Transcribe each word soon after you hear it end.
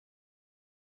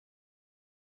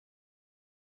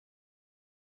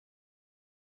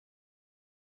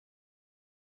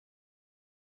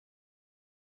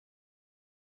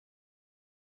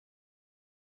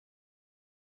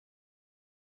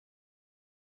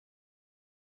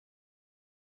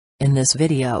In this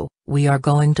video, we are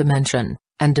going to mention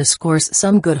and discourse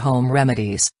some good home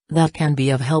remedies that can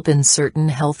be of help in certain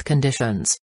health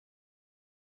conditions.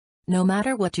 No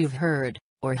matter what you've heard,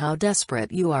 or how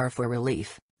desperate you are for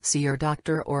relief, see your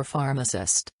doctor or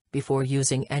pharmacist before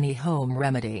using any home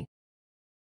remedy.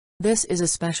 This is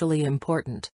especially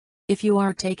important if you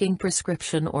are taking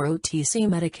prescription or OTC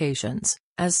medications,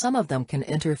 as some of them can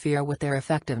interfere with their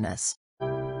effectiveness.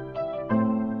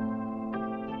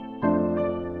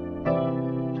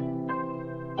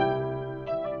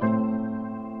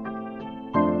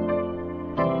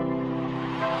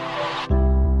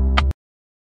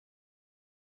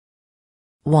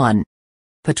 One.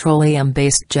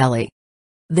 Petroleum-based jelly.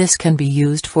 This can be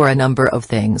used for a number of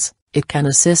things. It can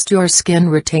assist your skin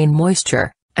retain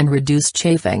moisture and reduce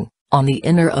chafing on the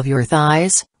inner of your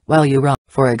thighs while you run,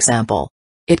 for example.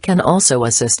 It can also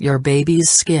assist your baby's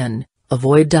skin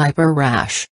avoid diaper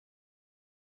rash.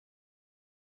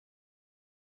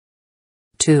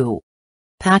 2.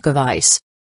 Pack of ice.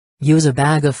 Use a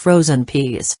bag of frozen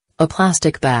peas, a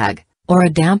plastic bag, or a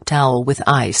damp towel with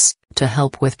ice to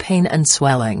help with pain and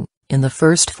swelling in the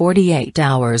first 48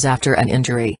 hours after an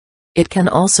injury. It can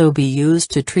also be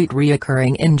used to treat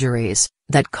reoccurring injuries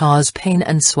that cause pain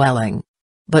and swelling,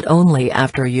 but only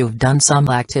after you've done some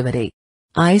activity.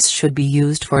 Ice should be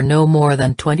used for no more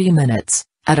than 20 minutes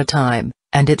at a time,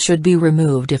 and it should be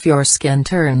removed if your skin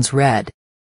turns red.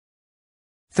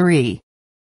 3.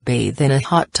 Bathe in a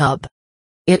hot tub.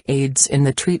 It aids in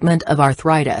the treatment of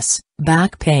arthritis,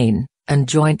 back pain, and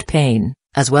joint pain,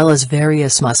 as well as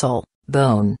various muscle,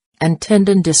 bone, and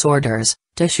tendon disorders,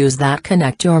 tissues that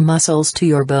connect your muscles to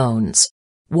your bones.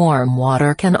 Warm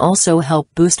water can also help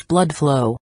boost blood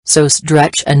flow, so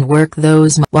stretch and work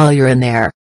those while you're in there.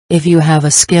 If you have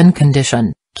a skin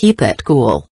condition, keep it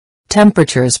cool.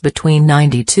 Temperatures between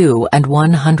 92 and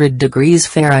 100 degrees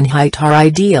Fahrenheit are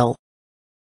ideal.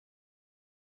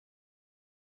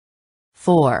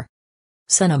 4.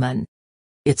 Cinnamon.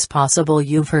 It's possible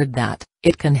you've heard that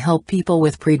it can help people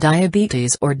with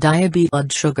prediabetes or diabetes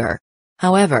blood sugar.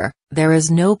 However, there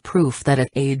is no proof that it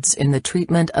aids in the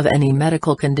treatment of any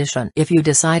medical condition. If you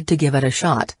decide to give it a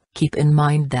shot, keep in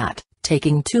mind that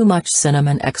taking too much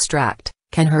cinnamon extract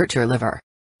can hurt your liver.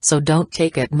 So don't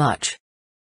take it much.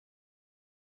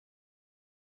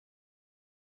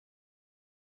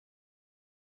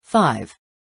 5.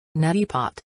 Neti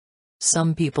pot.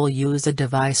 Some people use a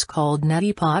device called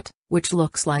neti pot, which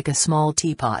looks like a small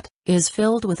teapot, is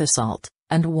filled with a salt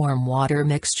and warm water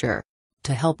mixture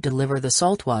to help deliver the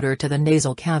salt water to the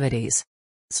nasal cavities.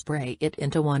 Spray it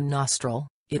into one nostril.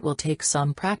 It will take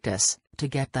some practice to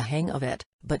get the hang of it,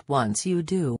 but once you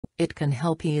do, it can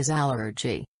help ease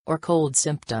allergy or cold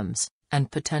symptoms and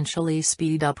potentially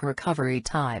speed up recovery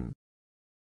time.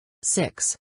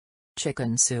 6.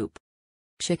 Chicken soup.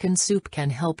 Chicken soup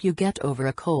can help you get over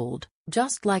a cold,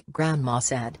 just like Grandma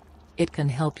said. It can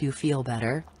help you feel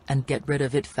better and get rid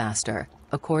of it faster,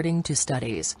 according to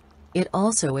studies. It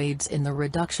also aids in the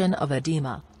reduction of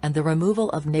edema and the removal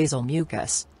of nasal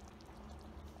mucus.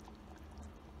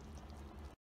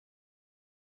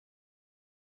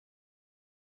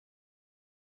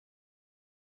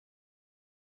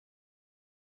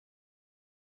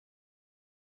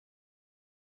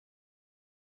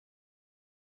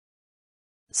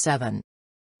 7.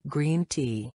 Green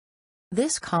tea.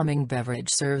 This calming beverage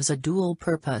serves a dual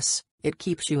purpose. It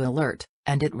keeps you alert,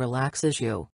 and it relaxes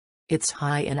you. It's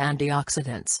high in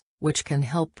antioxidants, which can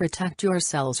help protect your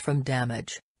cells from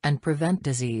damage and prevent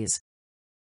disease.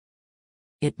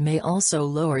 It may also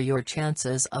lower your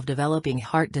chances of developing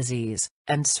heart disease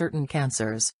and certain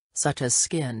cancers, such as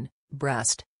skin,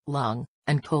 breast, lung,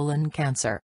 and colon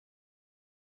cancer.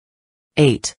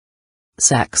 8.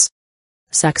 Sex.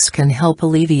 Sex can help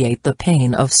alleviate the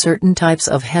pain of certain types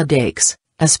of headaches,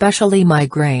 especially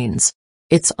migraines.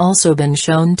 It's also been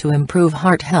shown to improve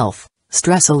heart health,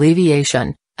 stress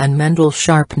alleviation, and mental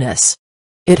sharpness.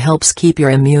 It helps keep your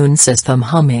immune system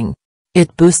humming.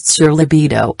 It boosts your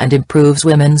libido and improves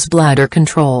women's bladder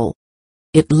control.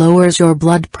 It lowers your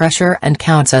blood pressure and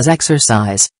counts as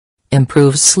exercise.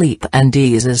 Improves sleep and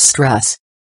eases stress.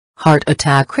 Heart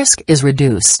attack risk is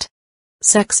reduced.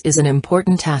 Sex is an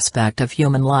important aspect of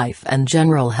human life and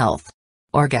general health.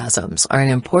 Orgasms are an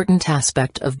important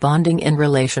aspect of bonding in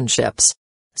relationships.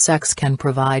 Sex can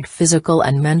provide physical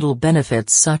and mental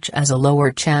benefits such as a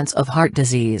lower chance of heart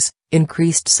disease,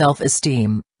 increased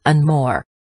self-esteem, and more.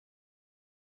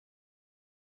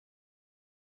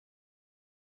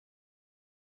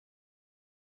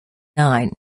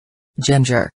 9.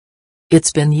 Ginger.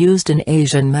 It's been used in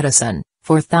Asian medicine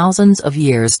for thousands of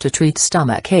years to treat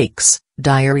stomach aches,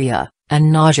 diarrhea,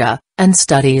 and nausea, and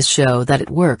studies show that it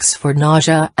works for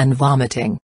nausea and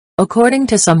vomiting. According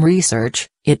to some research,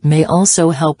 it may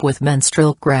also help with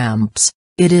menstrual cramps.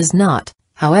 It is not,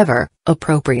 however,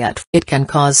 appropriate. It can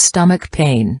cause stomach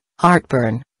pain,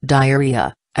 heartburn,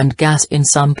 diarrhea, and gas in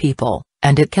some people,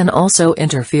 and it can also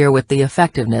interfere with the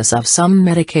effectiveness of some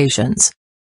medications.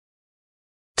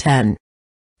 10.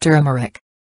 Turmeric.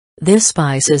 This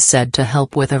spice is said to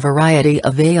help with a variety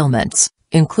of ailments,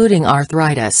 including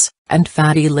arthritis and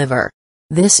fatty liver.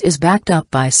 This is backed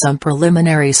up by some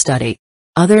preliminary study.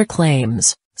 Other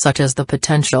claims, such as the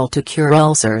potential to cure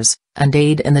ulcers, and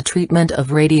aid in the treatment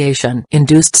of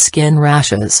radiation-induced skin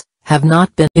rashes, have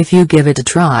not been. If you give it a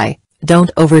try,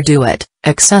 don't overdo it.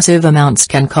 Excessive amounts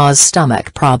can cause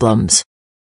stomach problems.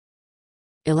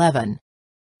 11.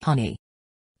 Honey.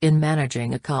 In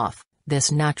managing a cough, this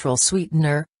natural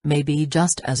sweetener may be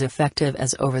just as effective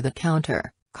as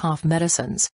over-the-counter cough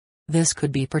medicines. This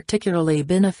could be particularly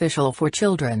beneficial for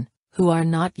children who are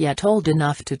not yet old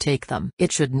enough to take them.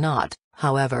 It should not,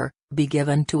 however, be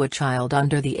given to a child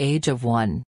under the age of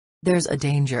 1. There's a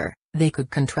danger they could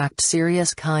contract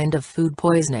serious kind of food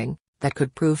poisoning that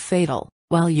could prove fatal.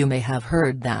 While you may have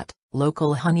heard that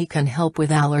local honey can help with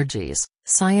allergies,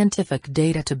 scientific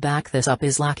data to back this up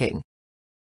is lacking.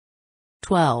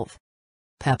 12.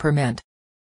 Peppermint.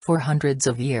 For hundreds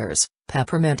of years,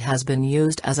 peppermint has been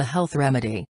used as a health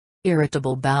remedy.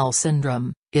 Irritable bowel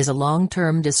syndrome is a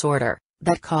long-term disorder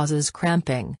that causes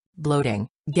cramping, bloating,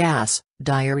 gas,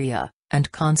 diarrhea,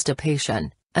 and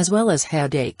constipation, as well as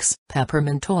headaches.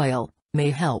 Peppermint oil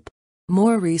may help.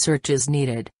 More research is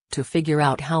needed to figure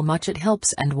out how much it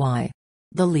helps and why.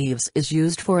 The leaves is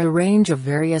used for a range of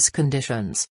various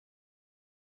conditions.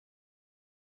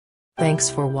 Thanks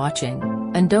for watching,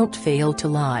 and don't fail to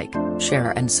like,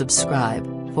 share and subscribe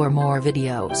for more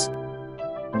videos.